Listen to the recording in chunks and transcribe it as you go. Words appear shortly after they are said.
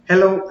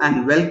Hello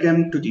and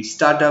welcome to the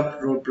Startup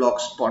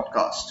Roadblocks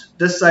podcast.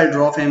 This side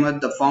Rauf Ahmed,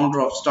 the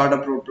founder of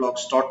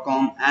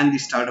StartupRoadblocks.com and the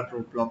Startup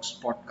Roadblocks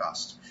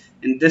podcast.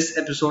 In this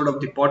episode of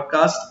the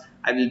podcast,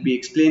 I will be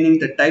explaining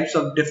the types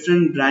of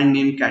different brand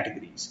name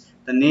categories.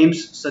 The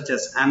names such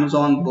as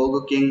Amazon,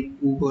 Burger King,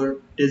 Uber,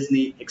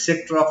 Disney,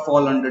 etc.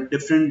 fall under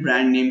different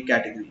brand name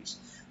categories.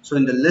 So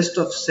in the list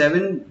of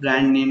 7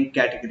 brand name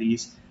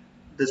categories,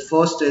 the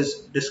first is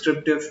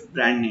descriptive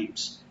brand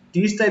names.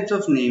 These types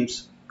of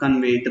names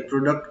convey the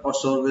product or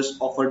service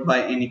offered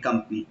by any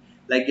company.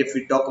 Like if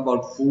we talk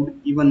about food,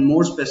 even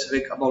more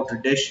specific about a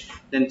dish,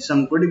 then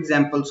some good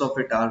examples of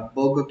it are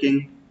Burger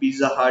King,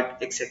 Pizza Hut,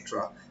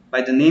 etc.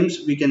 By the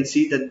names, we can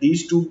see that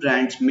these two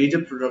brands' major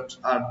products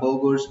are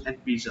burgers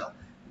and pizza.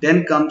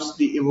 Then comes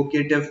the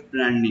evocative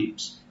brand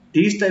names.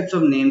 These types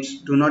of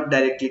names do not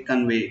directly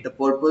convey the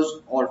purpose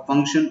or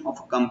function of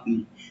a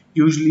company.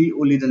 Usually,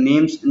 only the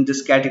names in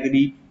this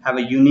category have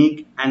a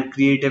unique and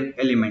creative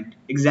element.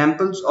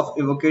 Examples of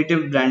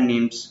evocative brand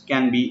names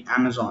can be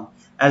Amazon,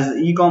 as the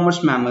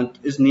e-commerce mammoth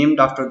is named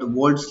after the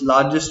world's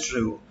largest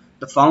river.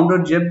 The founder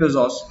Jeff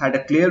Bezos had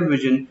a clear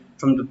vision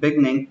from the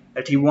beginning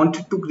that he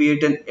wanted to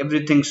create an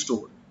everything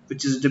store,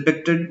 which is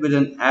depicted with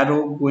an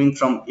arrow going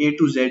from A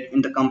to Z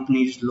in the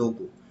company's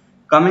logo.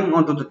 Coming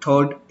on to the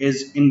third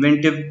is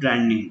inventive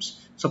brand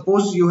names.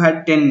 Suppose you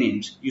had 10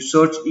 names. You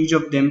search each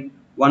of them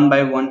one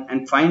by one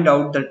and find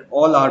out that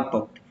all are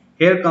booked.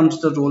 Here comes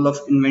the role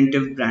of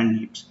inventive brand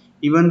names.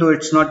 Even though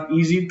it's not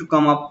easy to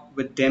come up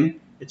with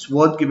them, it's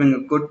worth giving a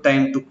good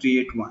time to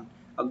create one.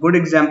 A good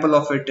example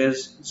of it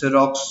is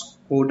Xerox,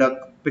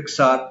 Kodak,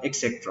 Pixar,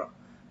 etc.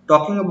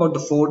 Talking about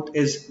the fourth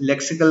is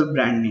lexical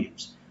brand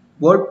names.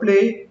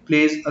 Wordplay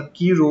plays a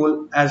key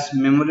role as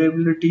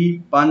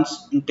memorability,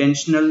 puns,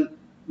 intentional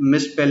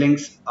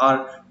misspellings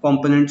are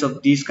components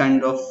of these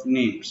kind of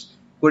names.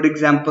 Good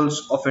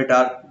examples of it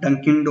are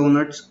Dunkin'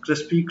 Donuts,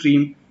 Krispy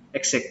Kreme,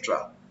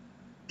 etc.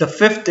 The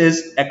fifth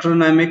is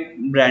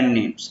acronymic brand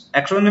names.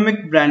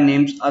 Acronymic brand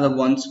names are the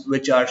ones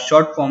which are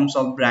short forms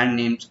of brand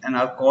names and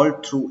are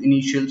called through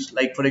initials.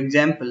 Like, for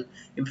example,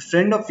 if a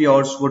friend of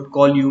yours would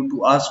call you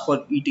to ask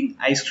for eating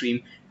ice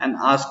cream and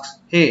asks,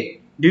 "Hey,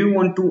 do you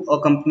want to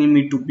accompany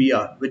me to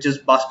BR?" which is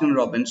Baskin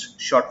Robbins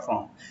short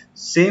form.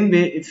 Same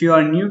way, if you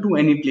are new to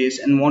any place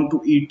and want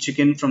to eat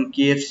chicken from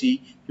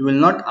KFC, you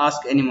will not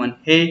ask anyone,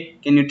 "Hey,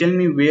 can you tell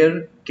me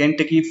where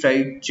Kentucky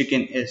Fried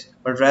Chicken is?"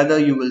 But rather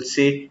you will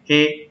say,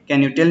 "Hey,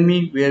 can you tell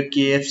me where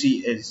KFC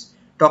is?"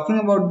 Talking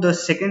about the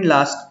second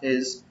last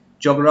is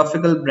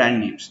geographical brand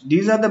names.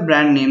 These are the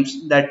brand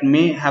names that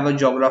may have a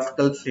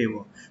geographical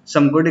flavor.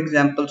 Some good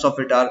examples of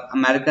it are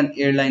American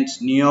Airlines,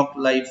 New York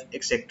Life,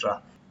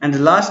 etc. And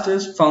the last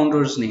is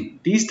founder's name.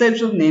 These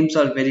types of names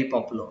are very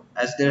popular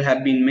as there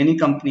have been many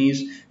companies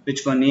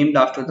which were named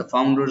after the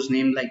founder's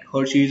name, like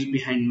Hershey's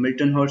behind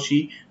Milton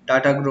Hershey,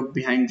 Tata Group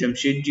behind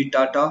Jamshedji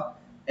Tata,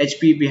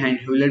 HP behind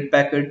Hewlett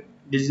Packard,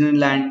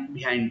 Disneyland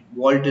behind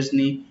Walt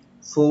Disney,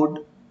 Ford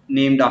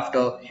named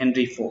after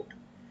Henry Ford.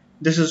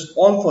 This is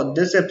all for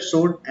this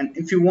episode, and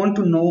if you want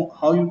to know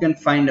how you can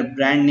find a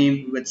brand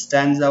name which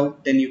stands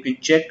out, then you can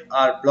check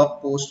our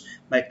blog post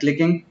by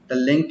clicking the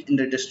link in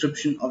the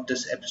description of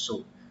this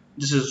episode.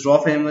 This is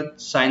Rauf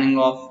Ahmed signing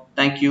off.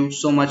 Thank you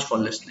so much for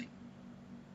listening.